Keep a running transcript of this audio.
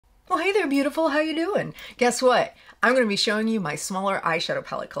Well, hey there, beautiful. How you doing? Guess what? I'm going to be showing you my smaller eyeshadow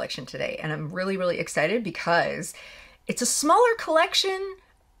palette collection today, and I'm really excited because it's a smaller collection,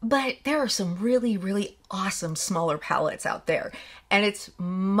 but there are some really awesome smaller palettes out there. And it's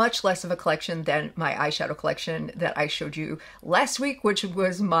much less of a collection than my eyeshadow collection that I showed you last week, which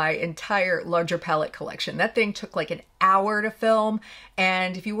was my entire larger palette collection. That thing took like an hour to film.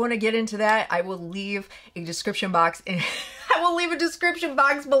 And if you want to get into that, I will leave a description box and I will leave a description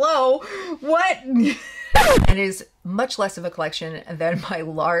box below. What? And it is much less of a collection than my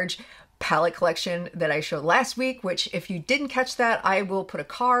large palette collection that I showed last week, which if you didn't catch that, I will put a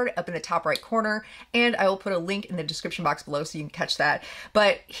card up in the top right corner and I will put a link in the description box below so you can catch that.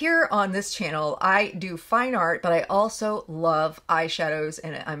 But here on this channel, I do fine art, but I also love eyeshadows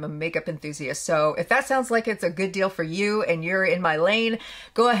and I'm a makeup enthusiast. So if that sounds like it's a good deal for you and you're in my lane,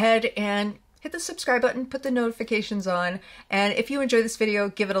 go ahead and hit the subscribe button, put the notifications on, and if you enjoy this video,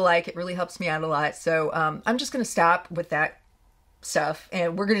 give it a like. It really helps me out a lot. So I'm just gonna stop with that stuff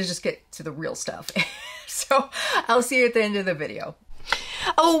and we're gonna just get to the real stuff. So I'll see you at the end of the video.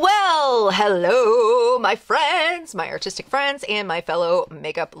 Oh, well, hello, my friends, my artistic friends, and my fellow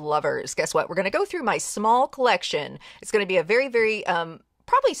makeup lovers. Guess what? We're gonna go through my small collection. It's gonna be a very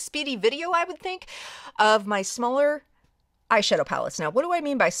probably speedy video, I would think, of my smaller eyeshadow palettes. Now, what do I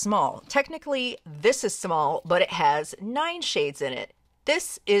mean by small? Technically, this is small, but it has 9 shades in it.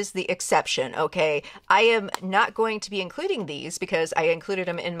 This is the exception, okay? I am not going to be including these because I included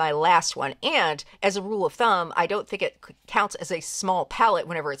them in my last one. And as a rule of thumb, I don't think it counts as a small palette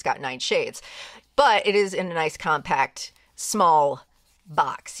whenever it's got 9 shades. But it is in a nice compact, small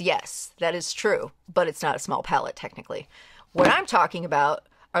box. Yes, that is true. But it's not a small palette, technically. What I'm talking about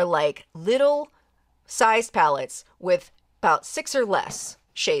are like little sized palettes with about 6 or less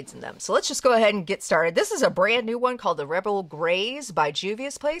shades in them. So let's just go ahead and get started. This is a brand new one called the Rebel Grays by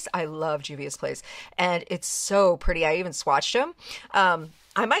JUVIA'S Place. I love JUVIA'S Place and it's so pretty. I even swatched them.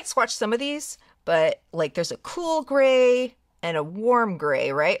 I might swatch some of these, but like there's a cool gray and a warm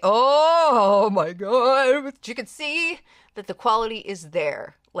gray, right? Oh my God. But you can see that the quality is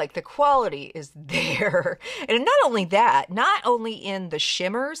there. Like the quality is there. And not only that, not only in the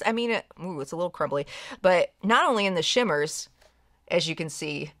shimmers, I mean, it's a little crumbly, but not only in the shimmers, as you can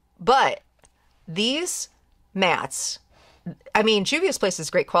see, but these mattes, I mean, JUVIA'S Place is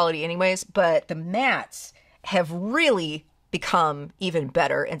great quality anyways, but the mattes have really become even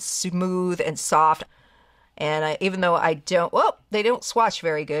better and smooth and soft. And even though I don't, well, they don't swatch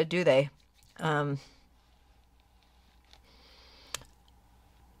very good, do they?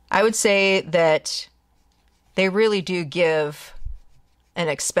 I would say that they really do give an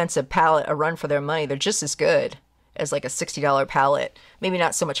expensive palette a run for their money. They're just as good as like a $60 palette. Maybe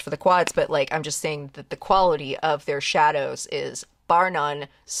not so much for the quads, but like I'm just saying that the quality of their shadows is bar none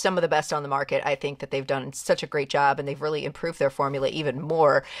some of the best on the market. I think that they've done such a great job and they've really improved their formula even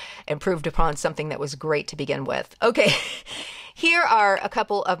more, improved upon something that was great to begin with. Okay, here are a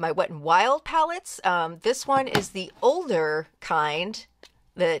couple of my Wet n Wild palettes. This one is the older kind.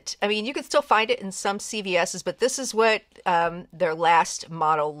 That, I mean, you can still find it in some CVS's, but this is what their last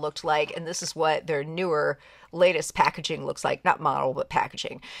model looked like, and this is what their newer, latest packaging looks like. Not model, but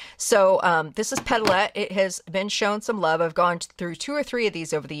packaging. So this is Petalette. It has been shown some love. I've gone through 2 or 3 of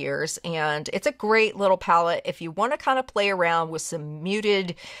these over the years, and it's a great little palette if you want to kind of play around with some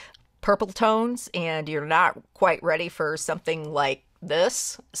muted purple tones, and you're not quite ready for something like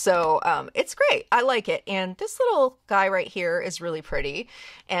this. So it's great. I like it. And this little guy right here is really pretty.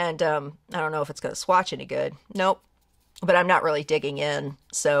 And I don't know if it's going to swatch any good. Nope. But I'm not really digging in.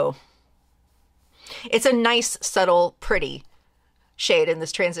 So it's a nice, subtle, pretty shade. And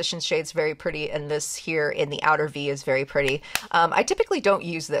this transition shade's very pretty. And this here in the outer V is very pretty. I typically don't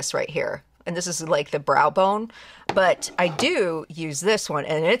use this right here. And this is like the brow bone, but I do use this one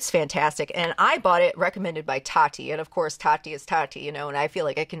and it's fantastic. And I bought it recommended by Tati. And of course, Tati is Tati, you know, and I feel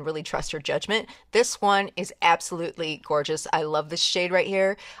like I can really trust her judgment. This one is absolutely gorgeous. I love this shade right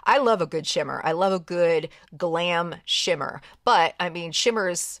here. I love a good shimmer. I love a good glam shimmer, but I mean,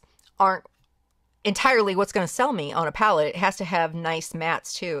 shimmers aren't entirely what's going to sell me on a palette. It has to have nice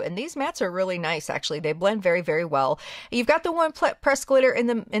mattes too, and these mattes are really nice. Actually, they blend very well. You've got the one pressed glitter in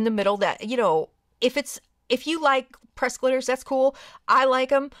the middle that, you know, if you like pressed glitters, that's cool. I like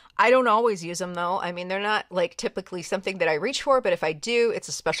them. I don't always use them though. I mean, they're not like typically something that I reach for, but if I do, it's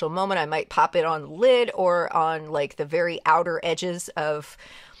a special moment. I might pop it on the lid or on like the very outer edges of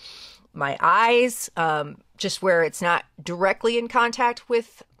my eyes, just where it's not directly in contact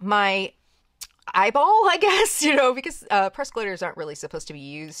with my eyeball, I guess, you know, because pressed glitters aren't really supposed to be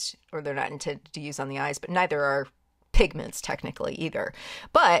used, or they're not intended to use on the eyes, but neither are pigments technically either,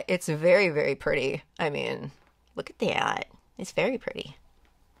 but it's very, very pretty. I mean, look at that. It's very pretty.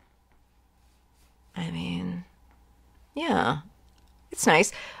 I mean, yeah, it's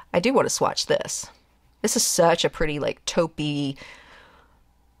nice. I do want to swatch this. This is such a pretty, like, taupey.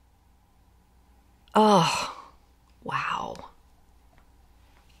 Oh, wow.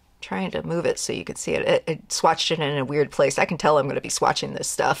 Trying to move it so you can see it. It swatched it in a weird place. I can tell I'm going to be swatching this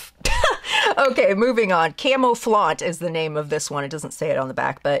stuff. Okay, moving on. Camo Flaunt is the name of this one. It doesn't say it on the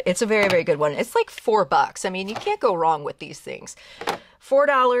back, but it's a very, very good one. It's like $4. I mean, you can't go wrong with these things.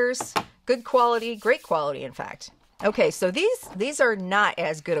 $4, good quality, great quality, in fact. Okay, so these are not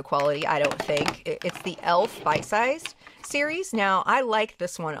as good a quality, I don't think. It's the e.l.f. bite-sized series. Now, I like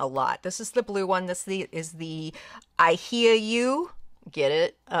this one a lot. This is the blue one. This is the I Hear You. Get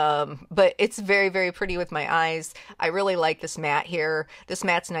it? But it's very, very pretty with my eyes. I really like this matte here. This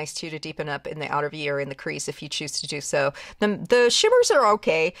matte's nice too to deepen up in the outer V or in the crease if you choose to do so. The shimmers are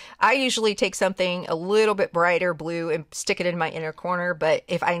okay. I usually take something a little bit brighter blue and stick it in my inner corner, but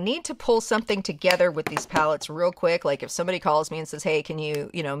if I need to pull something together with these palettes real quick, like if somebody calls me and says, hey, can you,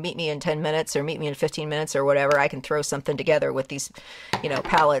 meet me in 10 minutes or meet me in 15 minutes or whatever, I can throw something together with these,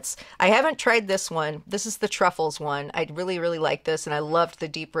 palettes. I haven't tried this one. This is the Truffles one. I really, really like this, and I loved the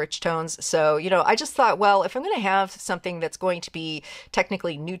deep rich tones. So, I just thought, well, if I'm going to have something that's going to be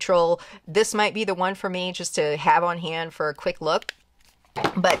technically neutral, this might be the one for me just to have on hand for a quick look.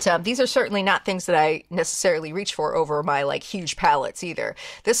 But these are certainly not things that I necessarily reach for over my like huge palettes either.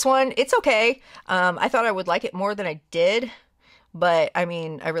 This one, it's okay. I thought I would like it more than I did. But I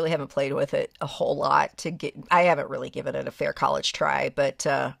mean, I really haven't played with it a whole lot I haven't really given it a fair college try, but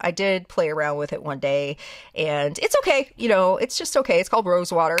I did play around with it one day and it's okay. It's just okay. It's called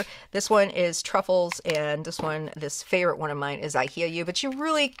Rosewater. This one is Truffles, and this favorite one of mine is I Hear You. But you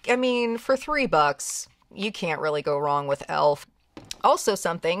really, I mean, for $3, you can't really go wrong with e.l.f. Also,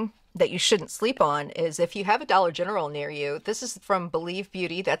 something that you shouldn't sleep on is if you have a Dollar General near you. This is from Believe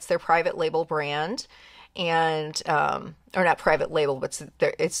Beauty. That's their private label brand. And or not private label, but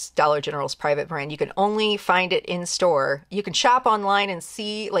it's Dollar General's private brand. You can only find it in store. You can shop online and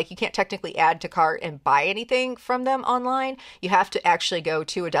see, like, you can't technically add to cart and buy anything from them online. You have to actually go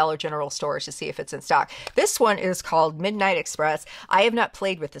to a Dollar General store to see if it's in stock. This one is called Midnight Express. I have not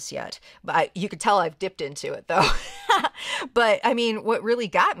played with this yet, but you can tell I've dipped into it though. But I mean, what really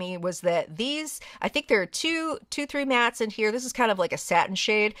got me was that these, I think there are two, three mattes in here. This is kind of like a satin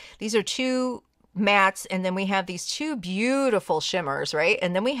shade. These are two mattes, and then we have these two beautiful shimmers, right?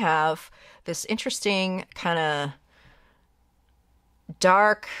 And then we have this interesting kind of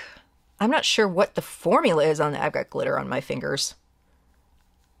dark, I'm not sure what the formula is on that. I've got glitter on my fingers.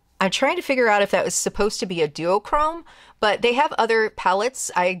 I'm trying to figure out if that was supposed to be a duochrome, but they have other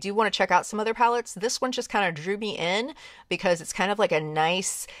palettes. I do want to check out some other palettes. This one just kind of drew me in because it's kind of like a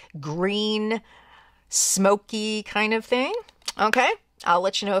nice green, smoky kind of thing. Okay, I'll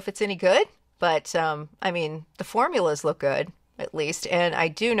let you know if it's any good. But, I mean, the formulas look good, at least. And I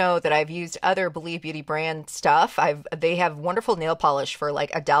do know that I've used other Believe Beauty brand stuff. They have wonderful nail polish for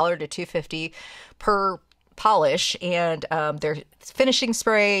like $1 to $2.50 per polish. And their finishing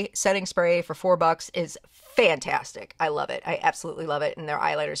spray, setting spray for $4 is fantastic. I love it. I absolutely love it. And their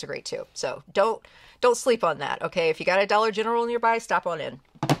eyeliners are great too. So don't sleep on that. Okay. If you got a Dollar General nearby, stop on in.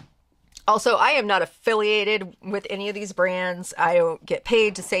 Also, I am not affiliated with any of these brands. I don't get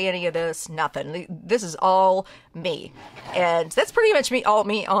paid to say any of this, nothing. This is all me. And that's pretty much all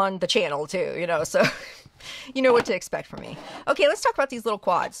me on the channel too, so you know what to expect from me. Okay, let's talk about these little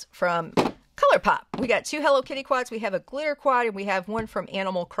quads from Colourpop. We got two Hello Kitty quads. We have a glitter quad, and we have one from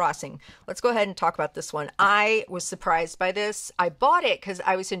Animal Crossing. Let's go ahead and talk about this one. I was surprised by this. I bought it because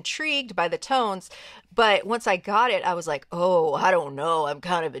I was intrigued by the tones, but once I got it, I was like, oh, I don't know. I'm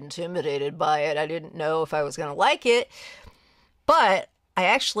kind of intimidated by it. I didn't know if I was going to like it, but I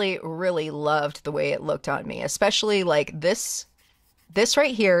actually really loved the way it looked on me, especially like this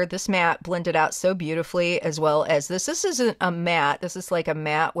right here. This matte blended out so beautifully, as well as this. This isn't a matte. This is like a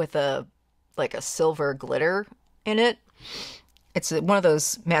matte with a silver glitter in it. It's one of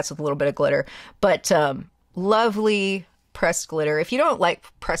those mattes with a little bit of glitter, but lovely pressed glitter. If you don't like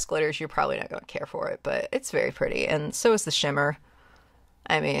pressed glitters, you're probably not going to care for it, but it's very pretty. And so is the shimmer.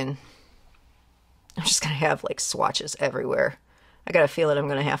 I mean, I'm just going to have like swatches everywhere. I got a feeling I'm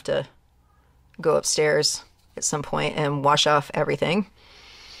going to have to go upstairs at some point and wash off everything.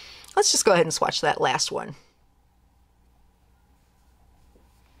 Let's just go ahead and swatch that last one.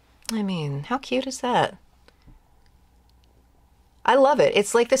 I mean, how cute is that? I love it.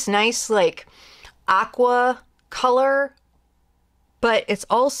 It's like this nice, like, aqua color, but it's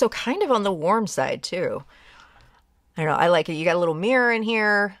also kind of on the warm side, too. I don't know, I like it. You got a little mirror in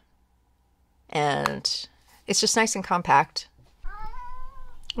here, and it's just nice and compact.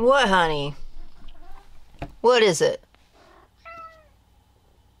 What, honey? What is it?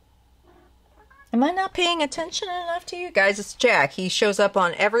 Am I not paying attention enough to you? Guys, it's Jack. He shows up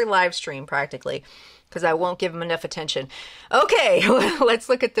on every live stream practically because I won't give him enough attention. Okay, let's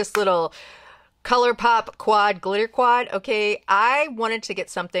look at this little Colourpop quad, glitter quad. Okay, I wanted to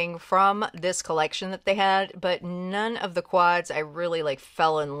get something from this collection that they had, but none of the quads I really like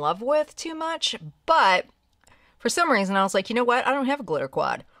fell in love with too much. But for some reason, I was like, you know what? I don't have a glitter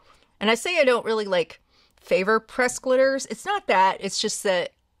quad. And I say I don't really like favor pressed glitters. It's not that. It's just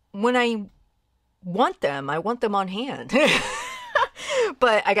that when I want them, I want them on hand.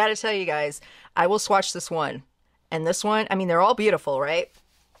 But I gotta tell you guys, I will swatch this one. And this one, I mean, they're all beautiful, right?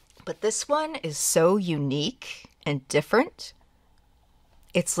 But this one is so unique and different.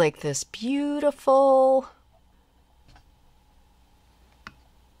 It's like this beautiful...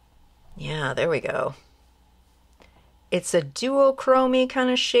 Yeah, there we go. It's a duochrome kind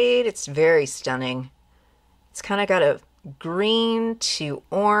of shade. It's very stunning. It's kind of got a green to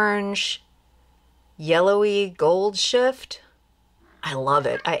orange, yellowy gold shift. I love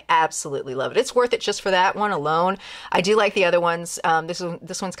it. I absolutely love it. It's worth it just for that one alone. I do like the other ones.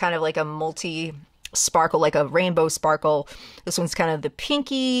 This one's kind of like a multi sparkle, like a rainbow sparkle. This one's kind of the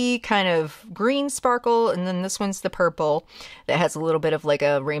pinky kind of green sparkle, and then this one's the purple that has a little bit of like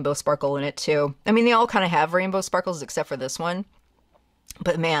a rainbow sparkle in it too. I mean, they all kind of have rainbow sparkles except for this one.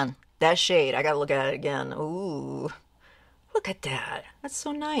 But man, that shade, I gotta look at it again. Ooh, look at that. That's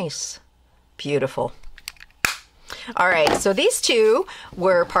so nice. Beautiful. All right, so these two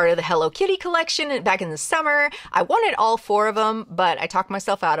were part of the Hello Kitty collection back in the summer. I wanted all four of them, but I talked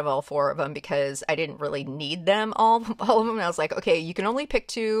myself out of all four of them because I didn't really need them, all of them. And I was like, okay, you can only pick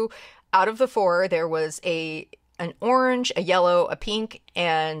two out of the four. There was an orange, a yellow, a pink,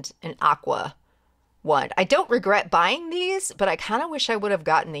 and an aqua one. I don't regret buying these, but I kind of wish I would have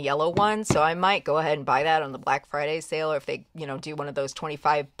gotten the yellow one, so I might go ahead and buy that on the Black Friday sale, or if they, you know, do one of those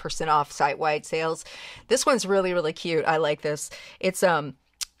 25% off site-wide sales. This one's really, really cute. I like this. It's,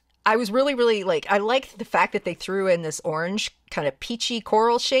 I was really like, I liked the fact that they threw in this orange kind of peachy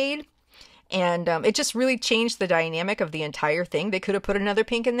coral shade. And it just really changed the dynamic of the entire thing. They could have put another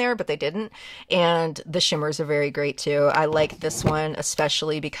pink in there, but they didn't. And the shimmers are very great too. I like this one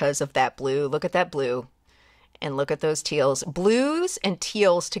especially because of that blue. Look at that blue. And look at those teals. Blues and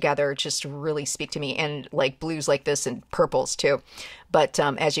teals together just really speak to me. And like blues like this and purples too. But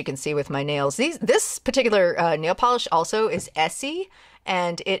as you can see with my nails, this particular nail polish also is Essie.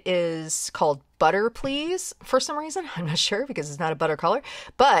 And it is called Butter Please for some reason. I'm not sure because it's not a butter color,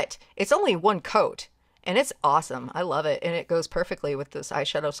 but it's only one coat and it's awesome. I love it. And it goes perfectly with this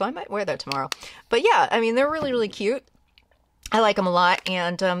eyeshadow. So I might wear that tomorrow. But yeah, I mean, they're really, really cute. I like them a lot,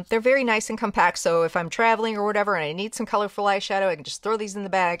 and they're very nice and compact. So if I'm traveling or whatever and I need some colorful eyeshadow, I can just throw these in the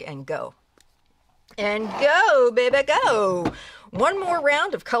bag and go. And go, baby, go. One more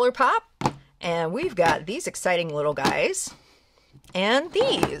round of Colourpop. And we've got these exciting little guys. And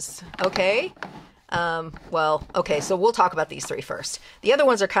these, okay? Well, okay, so we'll talk about these three first. The other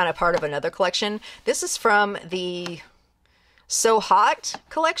ones are kind of part of another collection. This is from the So Hot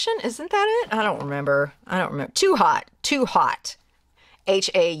collection. Isn't that it? I don't remember. Too Hot.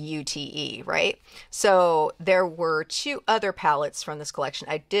 H-A-U-T-E, right? So there were two other palettes from this collection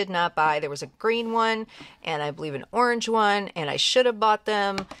I did not buy. There was a green one and I believe an orange one, and I should have bought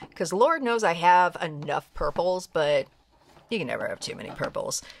them because Lord knows I have enough purples, but you can never have too many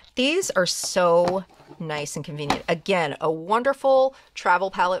purples. These are so nice and convenient. Again, a wonderful travel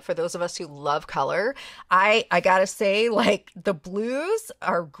palette for those of us who love color. I gotta say, like, the blues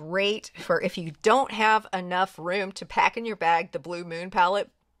are great for if you don't have enough room to pack in your bag. The Blue Moon palette,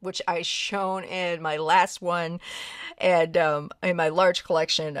 which I shown in my last one and in my large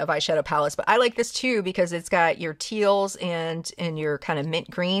collection of eyeshadow palettes. But I like this too because it's got your teals and your kind of mint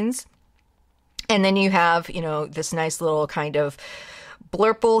greens. And then you have, you know, this nice little kind of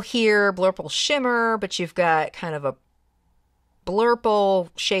blurple here, blurple shimmer, but you've got kind of a blurple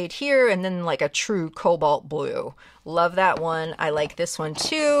shade here and then like a true cobalt blue. Love that one. I like this one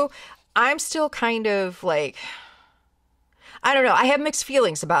too. I'm still kind of like, I don't know. I have mixed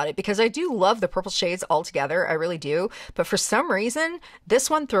feelings about it because I do love the purple shades altogether. I really do. But for some reason, this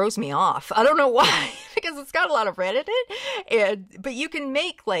one throws me off. I don't know why, because it's got a lot of red in it. But you can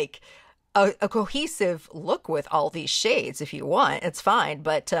make like a cohesive look with all these shades if you want. It's fine.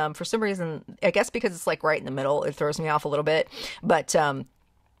 But for some reason, I guess because it's like right in the middle, it throws me off a little bit. But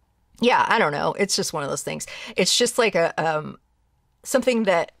yeah, I don't know. It's just one of those things. It's just like something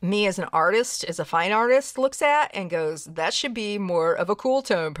that me as an artist, as a fine artist, looks at and goes, that should be more of a cool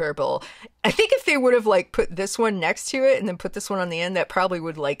tone purple. I think if they would have like put this one next to it and then put this one on the end, that probably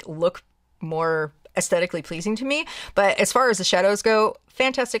would like look more aesthetically pleasing to me. But as far as the shadows go,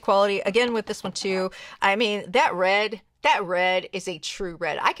 fantastic quality. Again, with this one too, I mean, that red is a true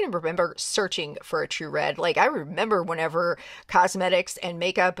red. I can remember searching for a true red. Like, I remember whenever cosmetics and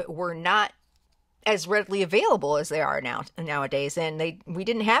makeup were not as readily available as they are nowadays, and we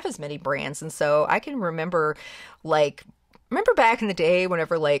didn't have as many brands. And so I can remember back in the day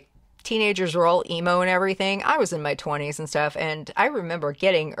whenever like teenagers were all emo and everything. I was in my 20s and stuff, and I remember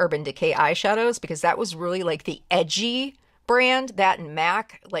getting Urban Decay eyeshadows because that was really like the edgy brand. That and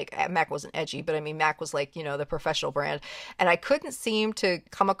MAC, like MAC wasn't edgy, but I mean MAC was like, you know, the professional brand, and I couldn't seem to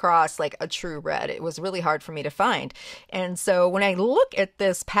come across like a true red. It was really hard for me to find. And so when I look at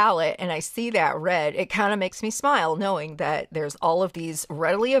this palette and I see that red, it kind of makes me smile knowing that there's all of these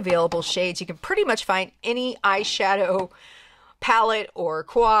readily available shades. You can pretty much find any eyeshadow palette or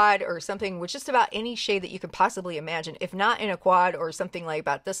quad or something with just about any shade that you could possibly imagine. If not in a quad or something like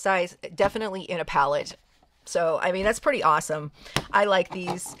about this size, definitely in a palette. So, I mean, that's pretty awesome. I like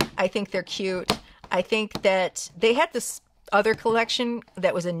these. I think they're cute. I think that they had this other collection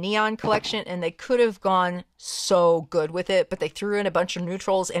that was a neon collection, and they could have gone so good with it, but they threw in a bunch of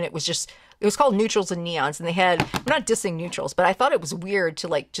neutrals, and it was called Neutrals and Neons, and I'm not dissing neutrals, but I thought it was weird to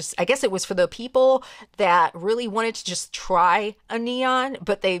like I guess it was for the people that really wanted to just try a neon,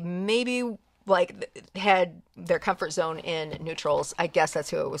 but they maybe like had their comfort zone in neutrals. I guess that's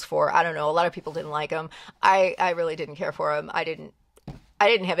who it was for. I don't know. A lot of people didn't like them. I really didn't care for them. I didn't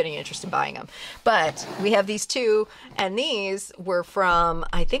have any interest in buying them. But we have these two, and these were from,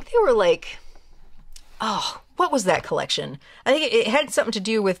 I think they were like, oh, what was that collection? I think it had something to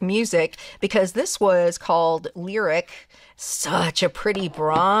do with music, because this was called Lyric. Such a pretty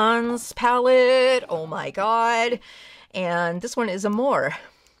bronze palette. Oh my God. And this one is Amore.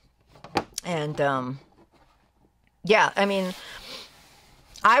 And yeah, I mean,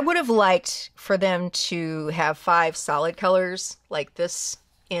 I would have liked for them to have 5 solid colors like this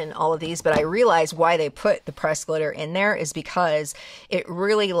in all of these, but I realize why they put the pressed glitter in there is because it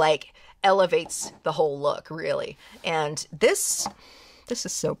really like elevates the whole look, really. And this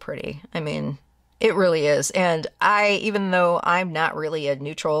is so pretty. I mean, it really is. And even though I'm not really a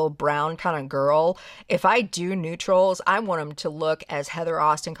neutral brown kind of girl, if I do neutrals, I want them to look, as Heather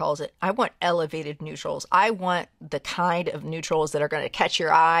Austin calls it, I want elevated neutrals. I want the kind of neutrals that are going to catch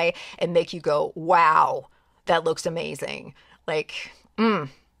your eye and make you go, wow, that looks amazing. Like,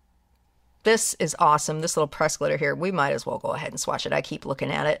 this is awesome. This little press glitter here, we might as well go ahead and swatch it. I keep looking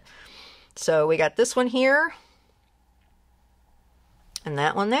at it. So we got this one here and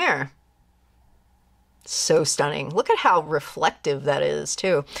that one there. So stunning. Look at how reflective that is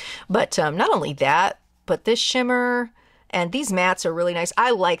too. But not only that, but this shimmer and these mattes are really nice.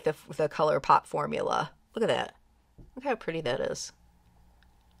 I like the Colourpop formula. Look at that. Look how pretty that is.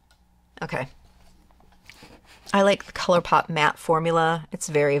 Okay. I like the Colourpop matte formula. It's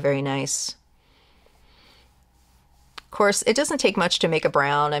very, very nice. Of course, it doesn't take much to make a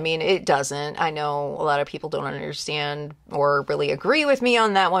brown. I mean, it doesn't. I know a lot of people don't understand or really agree with me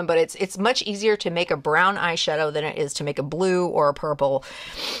on that one, but it's much easier to make a brown eyeshadow than it is to make a blue or a purple.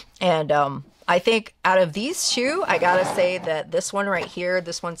 And I think out of these two, I gotta say that this one right here,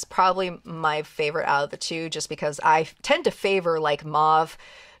 this one's probably my favorite out of the two, just because I tend to favor like mauve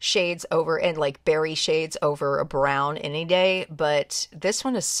shades over and like berry shades over a brown any day. But this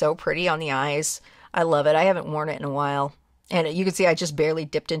one is so pretty on the eyes. I love it. I haven't worn it in a while. And you can see I just barely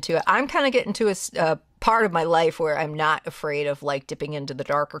dipped into it. I'm kind of getting to a part of my life where I'm not afraid of like dipping into the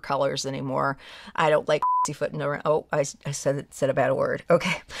darker colors anymore. I don't like footing around. Oh, I said a bad word.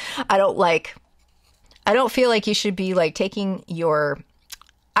 Okay. I don't feel like you should be like taking your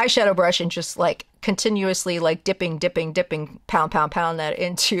eyeshadow brush and just like continuously like dipping, pound that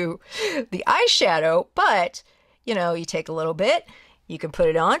into the eyeshadow. But, you know, you take a little bit. You can put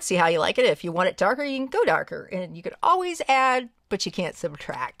it on, see how you like it. If you want it darker, you can go darker. And you can always add, but you can't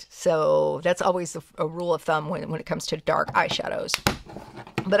subtract. So that's always a rule of thumb when it comes to dark eyeshadows.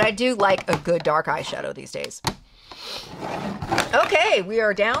 But I do like a good dark eyeshadow these days. Okay, we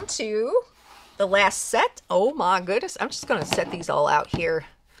are down to the last set. Oh my goodness. I'm just going to set these all out here.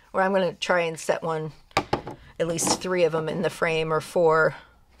 Or I'm going to try and set at least 3 of them in the frame, or 4.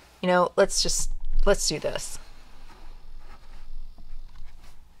 You know, let's do this.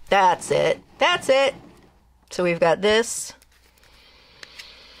 That's it. That's it. So we've got this.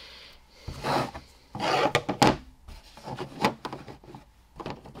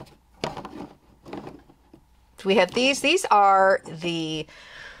 So we have these. These are the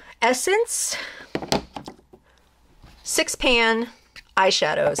Essence 6-pan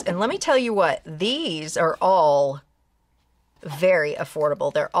eyeshadows. And let me tell you what, these are all very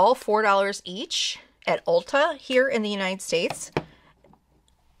affordable. They're all $4 each at Ulta here in the United States.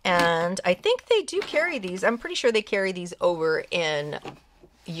 And I think they do carry these. I'm pretty sure they carry these over in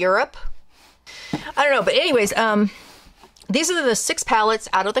Europe. I don't know, but anyways, these are the 6 palettes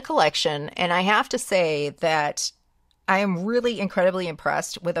out of the collection, and I have to say that I am really incredibly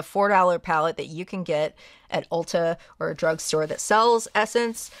impressed with a $4 palette that you can get at Ulta or a drugstore that sells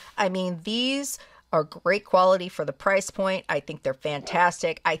Essence. I mean, these are great quality for the price point. I think they're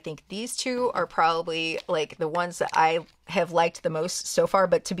fantastic. I think these two are probably like the ones that I have liked the most so far,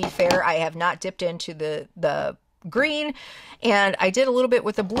 but to be fair, I have not dipped into the green, and I did a little bit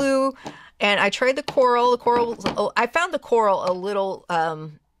with the blue, and I tried the coral. I found the coral a little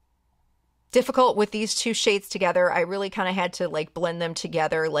difficult with these two shades together. I really kind of had to like blend them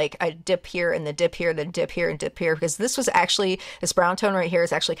together. Like I dip here and then dip here, then dip here and dip here, because this was actually, this brown tone right here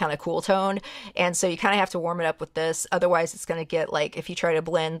is actually kind of cool toned. And so you kind of have to warm it up with this. Otherwise it's going to get like, if you try to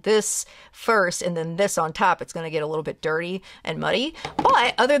blend this first and then this on top, it's going to get a little bit dirty and muddy.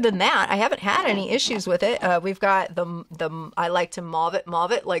 But other than that, I haven't had any issues with it. We've got I like to mauve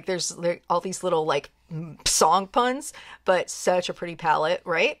it. Like there's all these little like song puns, but such a pretty palette,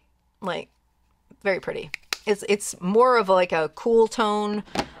 right? Like, very pretty. It's more of like a cool tone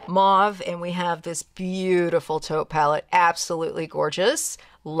mauve, and we have this beautiful taupe palette. Absolutely gorgeous.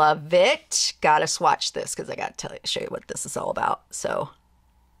 Love it. Gotta swatch this because I gotta show you what this is all about. So,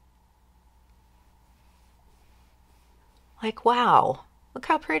 like, wow, look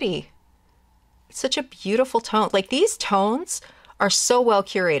how pretty. It's such a beautiful tone. Like, these tones are so well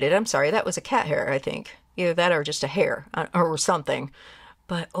curated. I'm sorry, that was a cat hair, I think. Either that or just a hair or something.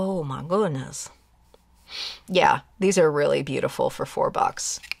 But oh my goodness. Yeah, these are really beautiful for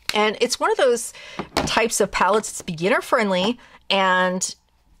 $4. And it's one of those types of palettes that's beginner friendly, and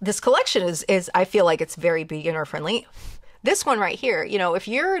this collection is I feel like it's very beginner friendly. This one right here, you know, if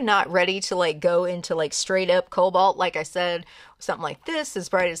you're not ready to like go into like straight up cobalt, like I said, something like this, as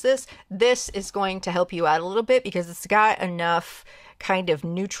bright as this is going to help you out a little bit because it's got enough kind of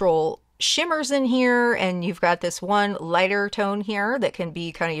neutral shimmers in here, and you've got this one lighter tone here that can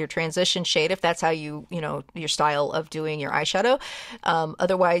be kind of your transition shade if that's how you know, your style of doing your eyeshadow.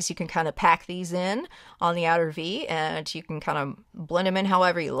 Otherwise you can kind of pack these in on the outer V and you can kind of blend them in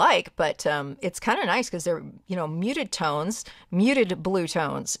however you like, but it's kind of nice because they're, you know, muted tones, muted blue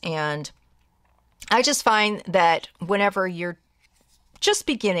tones. And I just find that whenever you're just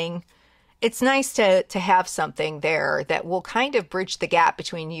beginning, it's nice to have something there that will kind of bridge the gap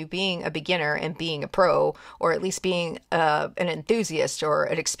between you being a beginner and being a pro, or at least being an enthusiast or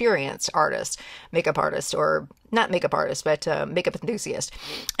an experienced artist, makeup artist, or not makeup artist, but makeup enthusiast.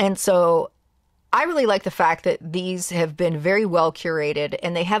 And so I really like the fact that these have been very well curated,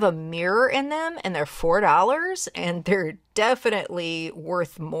 and they have a mirror in them, and they're $4, and they're definitely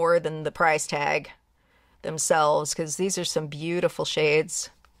worth more than the price tag themselves, because these are some beautiful shades.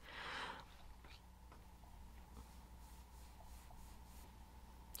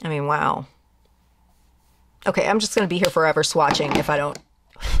 I mean, wow. Okay, I'm just going to be here forever swatching if I don't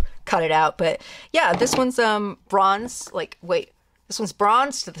cut it out. But yeah, this one's bronze. Like, wait, this one's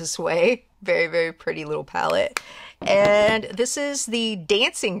bronzed this way. Very, very pretty little palette. And this is the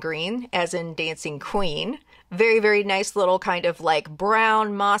dancing green, as in dancing queen. Very, very nice little kind of like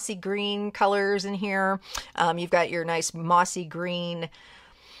brown, mossy green colors in here. You've got your nice mossy green.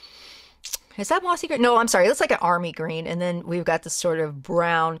 Is that mossy green? No, I'm sorry. It's like an army green. And then we've got this sort of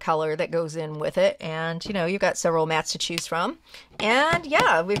brown color that goes in with it. And, you know, you've got several mattes to choose from. And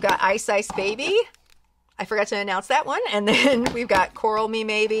yeah, we've got Ice Ice Baby. I forgot to announce that one. And then we've got Coral Me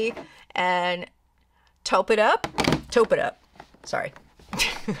Maybe and Taupe It Up. Taupe It Up. Sorry.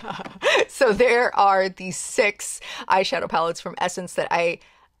 So there are these 6 eyeshadow palettes from Essence that I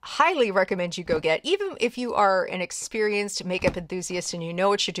highly recommend you go get. Even if you are an experienced makeup enthusiast and you know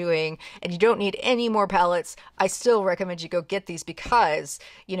what you're doing and you don't need any more palettes, I still recommend you go get these because,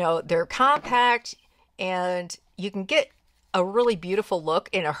 you know, they're compact and you can get a really beautiful look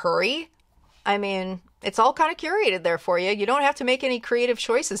in a hurry. I mean, it's all kind of curated there for you. You don't have to make any creative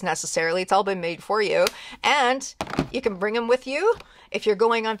choices necessarily. It's all been made for you, and you can bring them with you if you're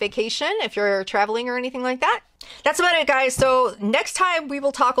going on vacation, if you're traveling or anything like that. That's about it, guys. So next time we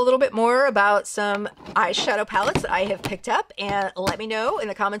will talk a little bit more about some eyeshadow palettes that I have picked up, and let me know in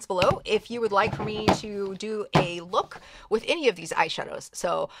the comments below if you would like for me to do a look with any of these eyeshadows.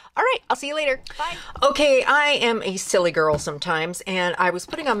 So, all right, I'll see you later. Bye. Okay, I am a silly girl sometimes, and I was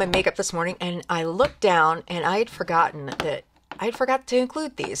putting on my makeup this morning, and I looked down, and I had forgotten that I forgot to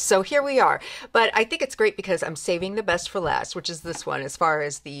include these. So here we are. But I think it's great because I'm saving the best for last, which is this one as far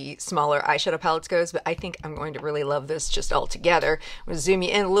as the smaller eyeshadow palettes goes. But I think I'm going to really love this just all together. I'm going to zoom you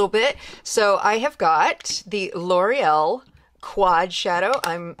in a little bit. So I have got the L'Oreal Quad Shadow.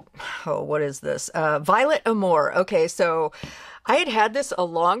 What is this? Violet Amour. Okay, so I had this a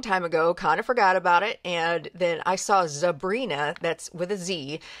long time ago, kind of forgot about it, and then I saw Zabrina, that's with a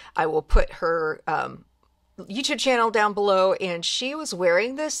Z. I will put her YouTube channel down below, and she was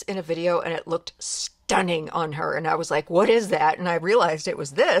wearing this in a video and it looked stunning on her, and I was like, what is that? And I realized it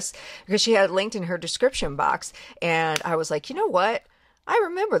was this because she had it linked in her description box, and I was like, you know what, I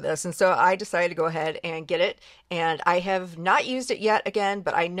remember this. And so I decided to go ahead and get it, and I have not used it yet again,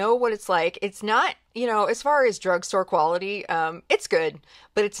 but I know what it's like. It's not, you know, as far as drugstore quality, it's good,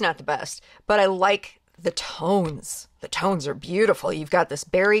 but it's not the best. But I like the tones. The tones are beautiful. You've got this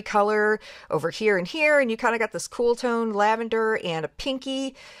berry color over here and here, and you kind of got this cool tone lavender and a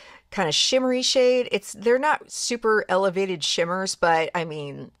pinky kind of shimmery shade. They're not super elevated shimmers, but I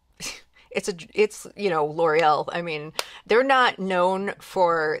mean, it's you know, L'Oreal. I mean, they're not known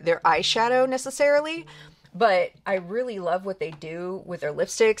for their eyeshadow necessarily, but I really love what they do with their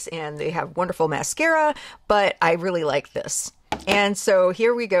lipsticks, and they have wonderful mascara, but I really like this. And so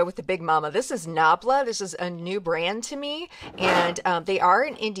here we go with the big mama. This is Nabla. This is a new brand to me, and they are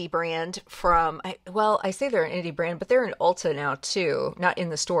an indie brand from, well, I say they're an indie brand, but they're in Ulta now too, not in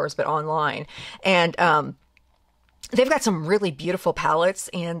the stores, but online. And they've got some really beautiful palettes,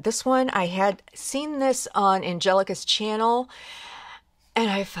 and this one, I had seen this on Angelica's channel, and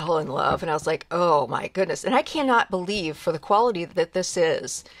I fell in love, and I was like, oh my goodness. And I cannot believe, for the quality that this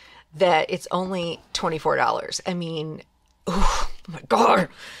is, that it's only $24. I mean, oh my God,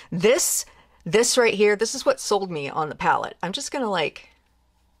 this right here, this is what sold me on the palette. I'm just gonna like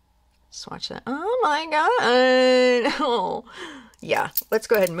swatch that. Oh my God. Oh yeah, let's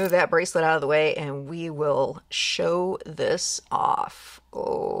go ahead and move that bracelet out of the way, and we will show this off.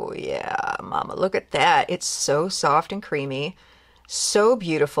 Oh yeah, mama, look at that. It's so soft and creamy, so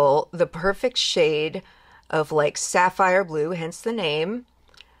beautiful. The perfect shade of like sapphire blue, hence the name.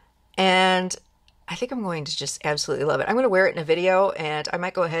 And I think I'm going to just absolutely love it. I'm going to wear it in a video, and I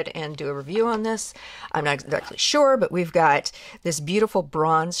might go ahead and do a review on this. I'm not exactly sure, but we've got this beautiful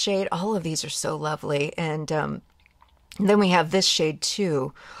bronze shade. All of these are so lovely. And then we have this shade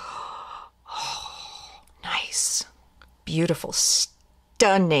too. Oh, nice. Beautiful.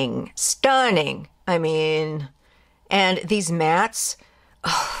 Stunning. Stunning. I mean, and these mattes.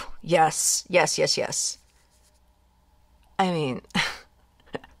 Oh, yes. Yes, yes, yes. I mean,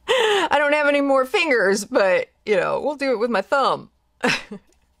 I don't have any more fingers, but, you know, we'll do it with my thumb.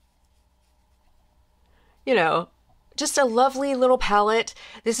 You know, just a lovely little palette.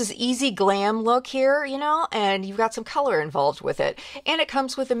 This is easy glam look here, you know, and you've got some color involved with it. And it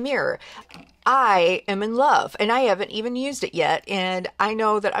comes with a mirror. I am in love, and I haven't even used it yet. And I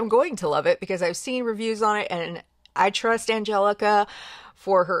know that I'm going to love it because I've seen reviews on it, and I trust Angelica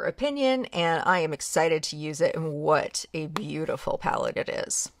for her opinion, and I am excited to use it. And what a beautiful palette it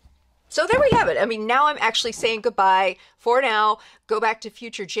is. So there we have it. I mean, now I'm actually saying goodbye for now. Go back to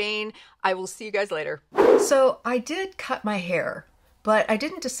future Jane. I will see you guys later. So I did cut my hair, but I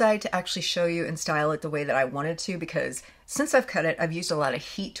didn't decide to actually show you and style it the way that I wanted to, because since I've cut it, I've used a lot of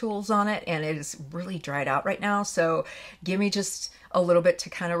heat tools on it, and it is really dried out right now. So give me just a little bit to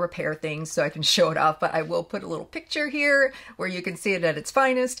kind of repair things so I can show it off. But I will put a little picture here where you can see it at its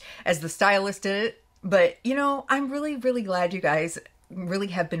finest as the stylist did it. But, you know, I'm really, really glad you guys really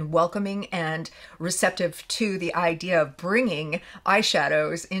have been welcoming and receptive to the idea of bringing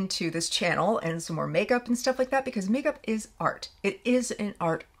eyeshadows into this channel and some more makeup and stuff like that, because makeup is art. It is an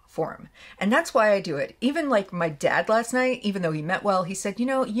art form, and that's why I do it. Even like my dad last night, even though he meant well, he said, you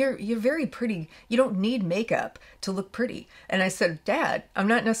know, you're very pretty. You don't need makeup to look pretty. And I said, Dad, I'm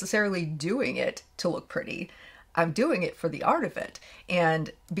not necessarily doing it to look pretty. I'm doing it for the art of it,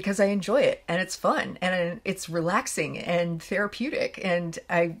 and because I enjoy it, and it's fun, and it's relaxing and therapeutic. And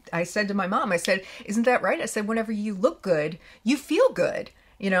I said to my mom, I said, isn't that right? I said, whenever you look good, you feel good,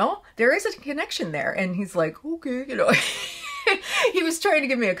 you know, there is a connection there. And he's like, okay, you know. He was trying to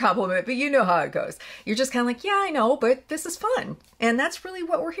give me a compliment, but you know how it goes. You're just kind of like, yeah, I know, but this is fun. And that's really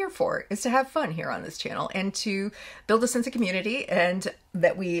what we're here for, is to have fun here on this channel and to build a sense of community, and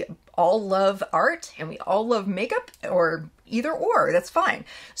that we all love art and we all love makeup, or either or, that's fine.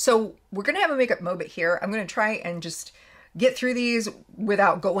 So we're going to have a makeup moment here. I'm going to try and just get through these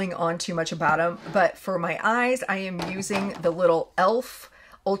without going on too much about them. But for my eyes, I am using the little e.l.f.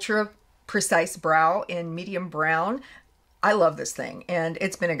 Ultra Precise Brow in medium brown. I love this thing, and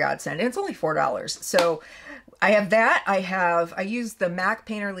it's been a godsend. And it's only $4. So I have that. I use the MAC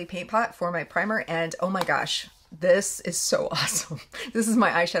Painterly Paint Pot for my primer, and oh my gosh, this is so awesome. This is my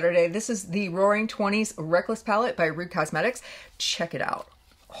eyeshadow today. This is the Roaring 20s Reckless palette by Rude Cosmetics. Check it out.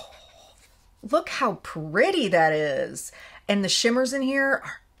 Look how pretty that is. And the shimmers in here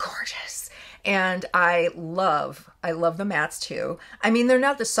are gorgeous. And I love the mattes too. I mean, they're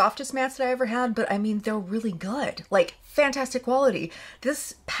not the softest mattes that I ever had, but I mean, they're really good. Like, fantastic quality.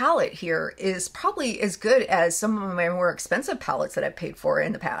 This palette here is probably as good as some of my more expensive palettes that I've paid for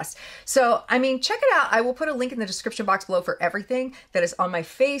in the past. So, I mean, check it out. I will put a link in the description box below for everything that is on my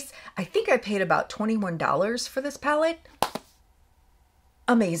face. I think I paid about $21 for this palette.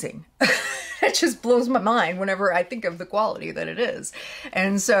 Amazing. It just blows my mind whenever I think of the quality that it is.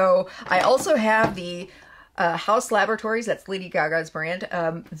 And so I also have the House Laboratories, that's Lady Gaga's brand,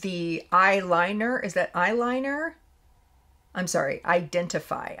 the eyeliner. Is that eyeliner? I'm sorry,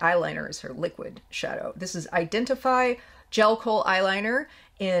 Identify. Eyeliner is her liquid shadow. This is Identify Gel Kohl Eyeliner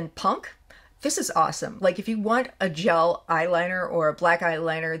in Punk. This is awesome. Like, if you want a gel eyeliner or a black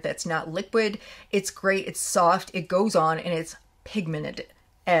eyeliner that's not liquid, it's great. It's soft, it goes on, and it's pigmented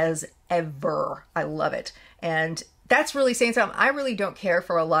as ever. I love it. And that's really saying something. I really don't care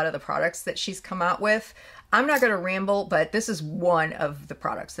for a lot of the products that she's come out with. I'm not going to ramble, but this is one of the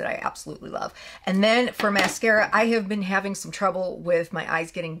products that I absolutely love. And then for mascara, I have been having some trouble with my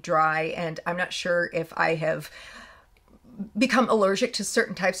eyes getting dry, and I'm not sure if I have become allergic to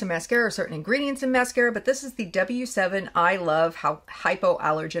certain types of mascara or certain ingredients in mascara, but this is the W7 I Love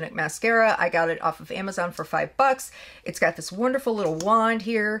Hypoallergenic Mascara. I got it off of Amazon for $5. It's got this wonderful little wand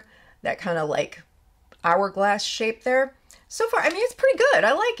here, that kind of like hourglass shape there. So far, I mean, it's pretty good.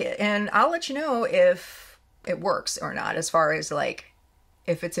 I like it. And I'll let you know if it works or not, as far as like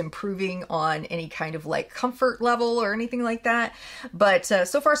if it's improving on any kind of like comfort level or anything like that. But so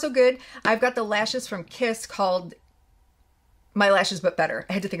far, so good. I've got the lashes from Kiss called My Lashes But Better.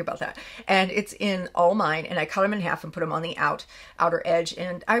 I had to think about that. And it's in All Mine, and I cut them in half and put them on the outer edge.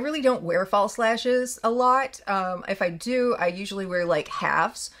 And I really don't wear false lashes a lot. If I do, I usually wear like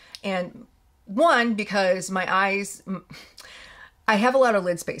halves. And one, because my eyes, I have a lot of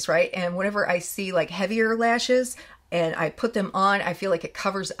lid space, right? And whenever I see like heavier lashes and I put them on, I feel like it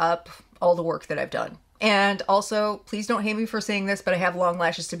covers up all the work that I've done. And also, please don't hate me for saying this, but I have long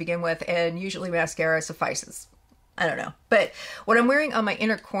lashes to begin with, and usually mascara suffices. I don't know. But what I'm wearing on my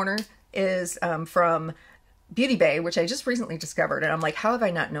inner corner is from Beauty Bay, which I just recently discovered. And I'm like, how have I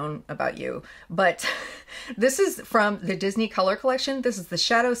not known about you? But this is from the Disney Color Collection. This is the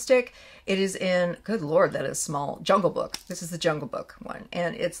Shadow Stick. It is in, good Lord, that is small, Jungle Book. This is the Jungle Book one.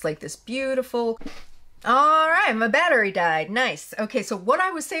 And it's like this beautiful, all right, my battery died. Nice. Okay, so what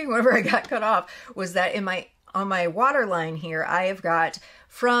I was saying whenever I got cut off was that on my waterline here, I have got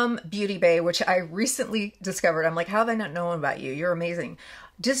from Beauty Bay, which I recently discovered. I'm like, how have I not known about you? You're amazing.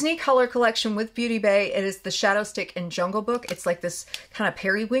 Disney Color Collection with Beauty Bay. It is the Shadow Stick in Jungle Book. It's like this kind of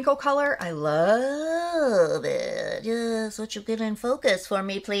periwinkle color. I love it. Yes, would you get in focus for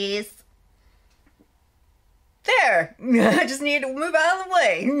me, please? There, I just need to move out of the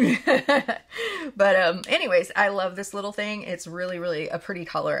way. But anyways, I love this little thing. It's really, really a pretty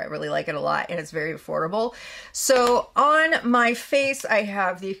color. I really like it a lot, and it's very affordable. So on my face, I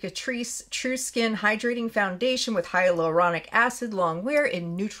have the Catrice True Skin Hydrating Foundation with Hyaluronic Acid Long Wear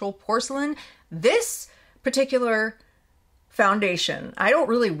in Neutral Porcelain. This particular foundation, I don't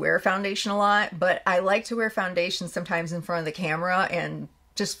really wear foundation a lot, but I like to wear foundation sometimes in front of the camera, and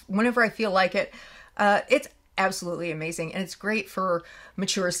just whenever I feel like it. It's absolutely amazing, and it's great for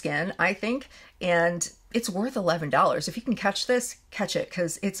mature skin, I think, and it's worth $11. If you can catch this, catch it,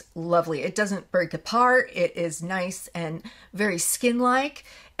 because it's lovely. It doesn't break apart. It is nice and very skin-like,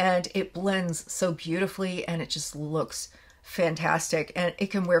 and it blends so beautifully, and it just looks fantastic, and it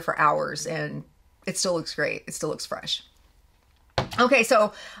can wear for hours, and it still looks great. It still looks fresh. Okay,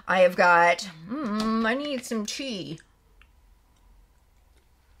 so I have got, I need some tea.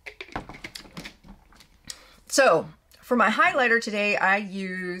 So for my highlighter today, I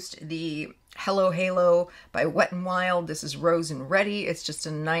used the Hello Halo by Wet n Wild. This is Rose and Ready. It's just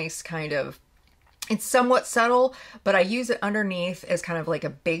a nice kind of It's somewhat subtle, but I use it underneath as kind of like a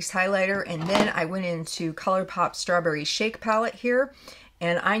base highlighter. And then I went into Colourpop Strawberry Shake palette here,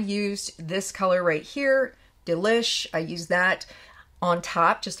 and I used this color right here, Delish. I used that on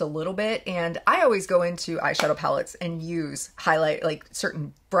top just a little bit. And I always go into eyeshadow palettes and use highlight, like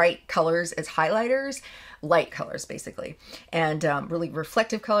certain bright colors as highlighters, light colors basically, and really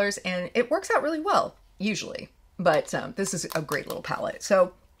reflective colors. And it works out really well usually, but this is a great little palette.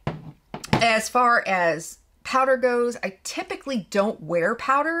 So as far as powder goes, I typically don't wear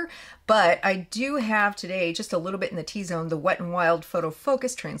powder, but I do have today just a little bit in the T-zone, the Wet n Wild Photo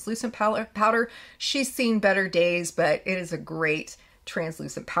Focus translucent powder. She's seen better days, but it is a great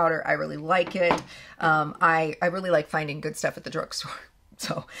translucent powder. I really like it. I really like finding good stuff at the drugstore.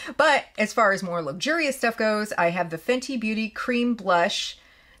 So, but as far as more luxurious stuff goes, I have the Fenty Beauty Cream Blush,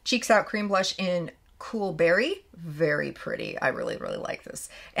 Cheeks Out Cream Blush in Cool Berry. Very pretty. I really, really like this.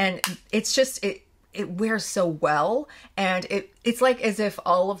 And it's just, it wears so well. And it's like as if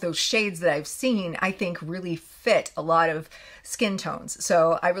all of those shades that I've seen, I think really fit a lot of skin tones.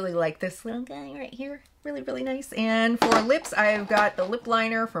 So I really like this little guy right here. Really, really nice. And for lips, I've got the lip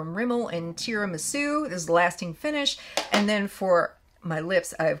liner from Rimmel in Tiramisu. This is Lasting Finish. And then for my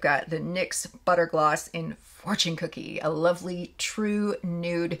lips, I've got the NYX Butter Gloss in Fortune Cookie, a lovely true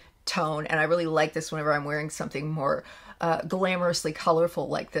nude tone. And I really like this whenever I'm wearing something more glamorously colorful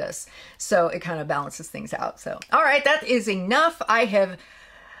like this. So it kind of balances things out. So, all right, that is enough. I have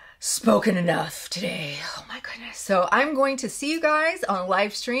spoken enough today. Oh my goodness. So I'm going to see you guys on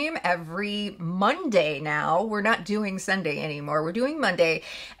live stream every Monday now. We're not doing Sunday anymore. We're doing Monday,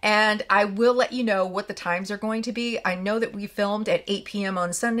 and I will let you know what the times are going to be. I know that we filmed at 8 p.m.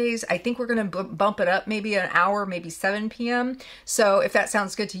 on Sundays. I think we're going to bump it up maybe an hour, maybe 7 p.m. So if that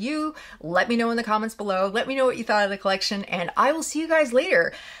sounds good to you, let me know in the comments below. Let me know what you thought of the collection, and I will see you guys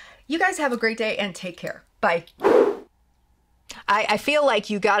later. You guys have a great day and take care. Bye. I feel like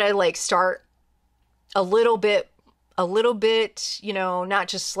you gotta like start a little bit, you know, not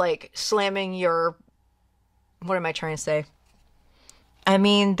just like slamming your, what am I trying to say? I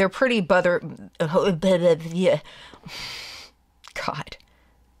mean, they're pretty yeah. God.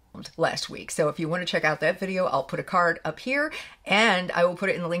 Last week. So if you want to check out that video, I'll put a card up here and I will put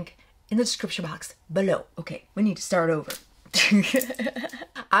it in the link in the description box below. Okay, we need to start over.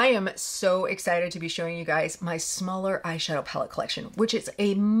 I am so excited to be showing you guys my smaller eyeshadow palette collection, which is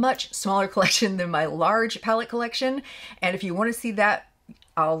a much smaller collection than my large palette collection. And if you want to see that,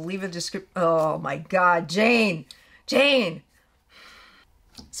 I'll leave a description. Oh my God, Jane.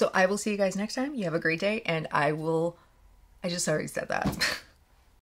 So I will see you guys next time. You have a great day, and I just already said that.